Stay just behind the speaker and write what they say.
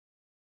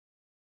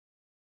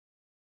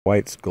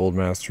White's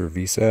Goldmaster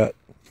VSAT,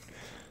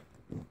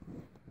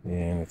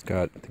 and it's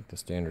got, I think, the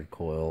standard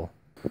coil.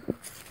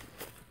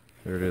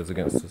 There it is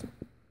against the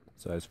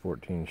size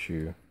 14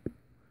 shoe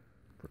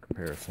for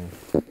comparison.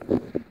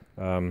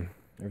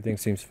 Everything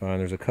seems fine.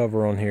 There's a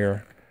cover on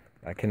here.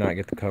 I cannot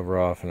get the cover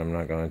off, and I'm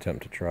not going to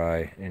attempt to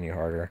try any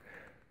harder.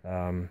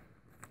 That's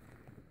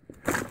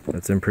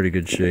in pretty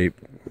good shape.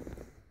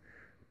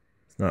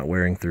 It's not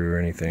wearing through or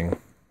anything.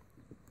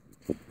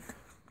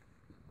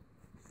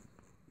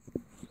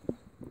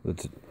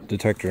 The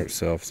detector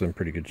itself is in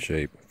pretty good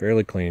shape.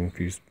 Fairly clean.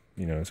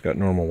 You know, it's got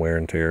normal wear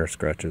and tear,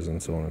 scratches,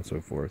 and so on and so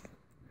forth.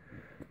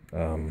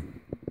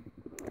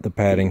 The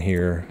padding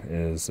here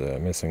is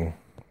missing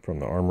from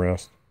the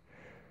armrest,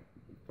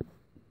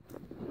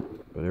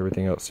 but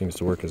everything else seems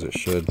to work as it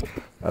should.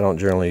 I don't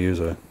generally use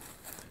a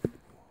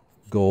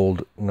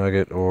gold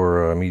nugget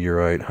or a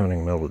meteorite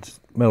hunting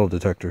metal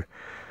detector.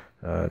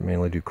 I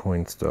mainly do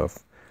coin stuff,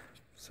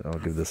 so I'll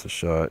give this a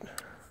shot.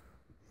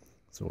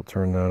 So we'll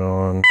turn that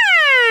on.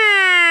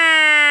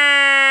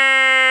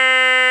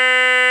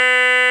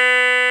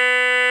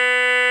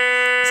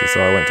 So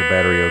I went to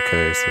battery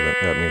okay, so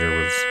that meter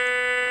was,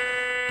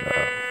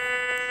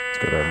 it's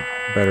got a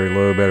battery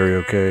low, battery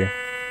okay,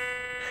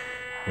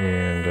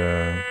 and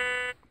ground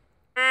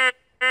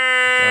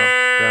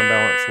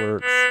balance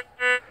works,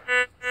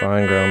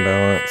 fine ground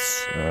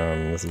balance.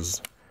 This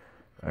is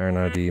iron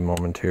ID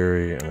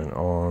momentary and then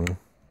on,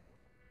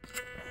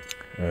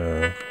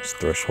 it's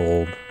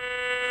threshold.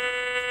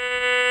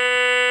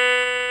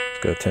 It's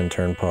got a 10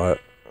 turn pot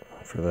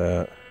for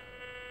that.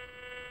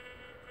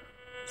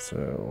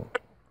 So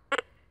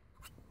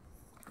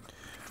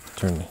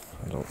I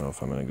don't know if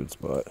I'm in a good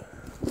spot.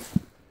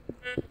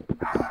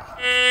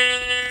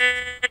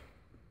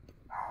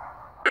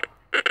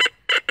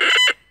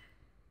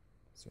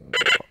 So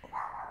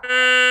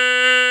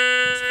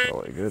that's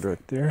probably good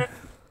right there.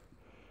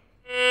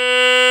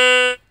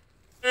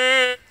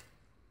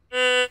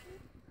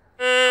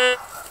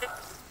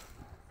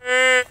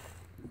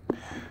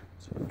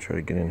 So I'll try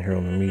to get in here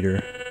on the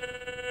meter.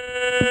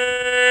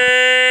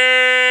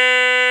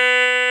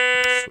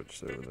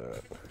 Switch over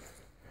that.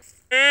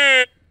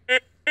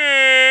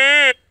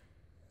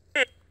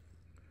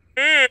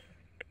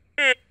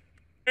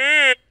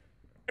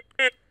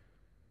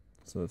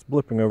 So it's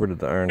blipping over to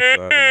the iron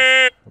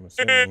side. I'm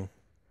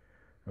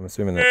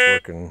assuming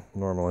that's working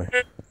normally.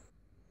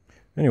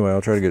 Anyway,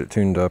 I'll try to get it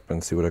tuned up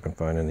and see what I can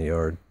find in the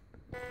yard.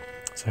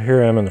 So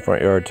here I am in the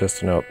front yard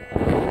testing out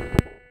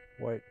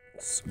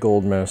White's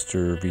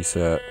Goldmaster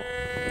VSAT.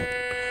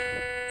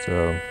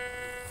 So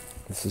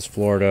this is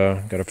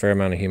Florida. Got a fair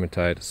amount of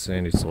hematite,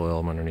 sandy soil.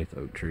 I'm underneath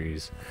oak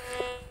trees.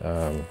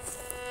 Been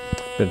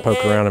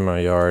poking around in my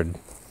yard,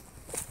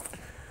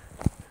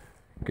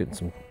 getting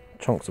some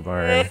chunks of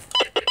iron.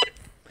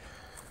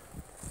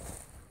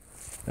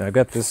 Now I've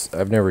got this,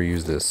 I've never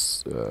used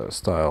this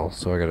style,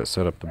 so I got it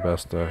set up the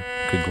best I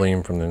could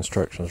glean from the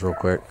instructions real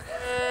quick.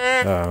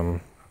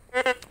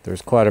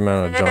 There's quite an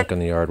amount of junk in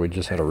the yard. We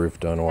just had a roof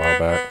done a while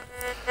back,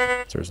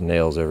 so there's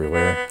nails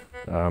everywhere.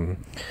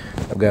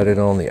 I've got it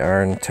on the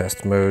iron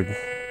test mode,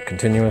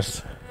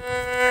 continuous.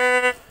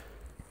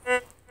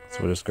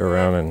 So we'll just go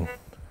around and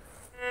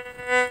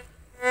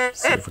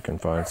see if we can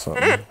find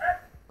something.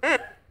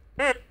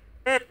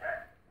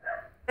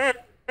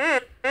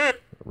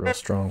 Real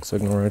strong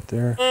signal right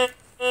there. I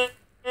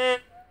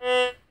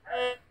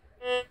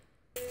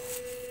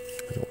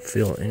don't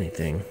feel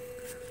anything.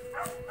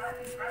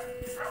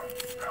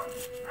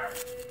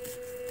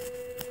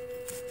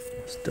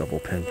 Let's double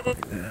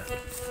pinpoint that.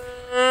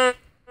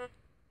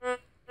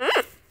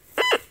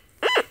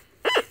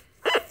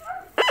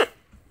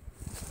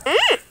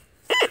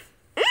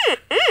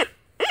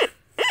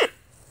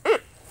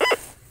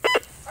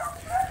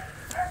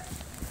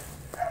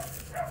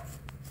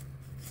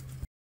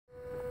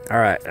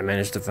 Alright, I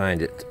managed to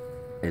find it.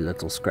 A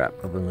little scrap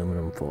of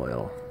aluminum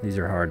foil. These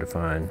are hard to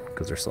find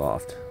because they're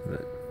soft,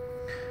 but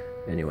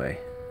anyway.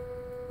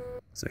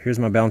 So here's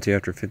my bounty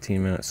after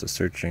 15 minutes of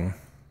searching.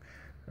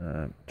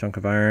 Chunk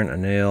of iron, a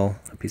nail,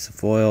 a piece of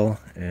foil,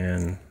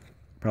 and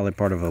probably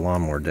part of a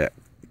lawnmower deck.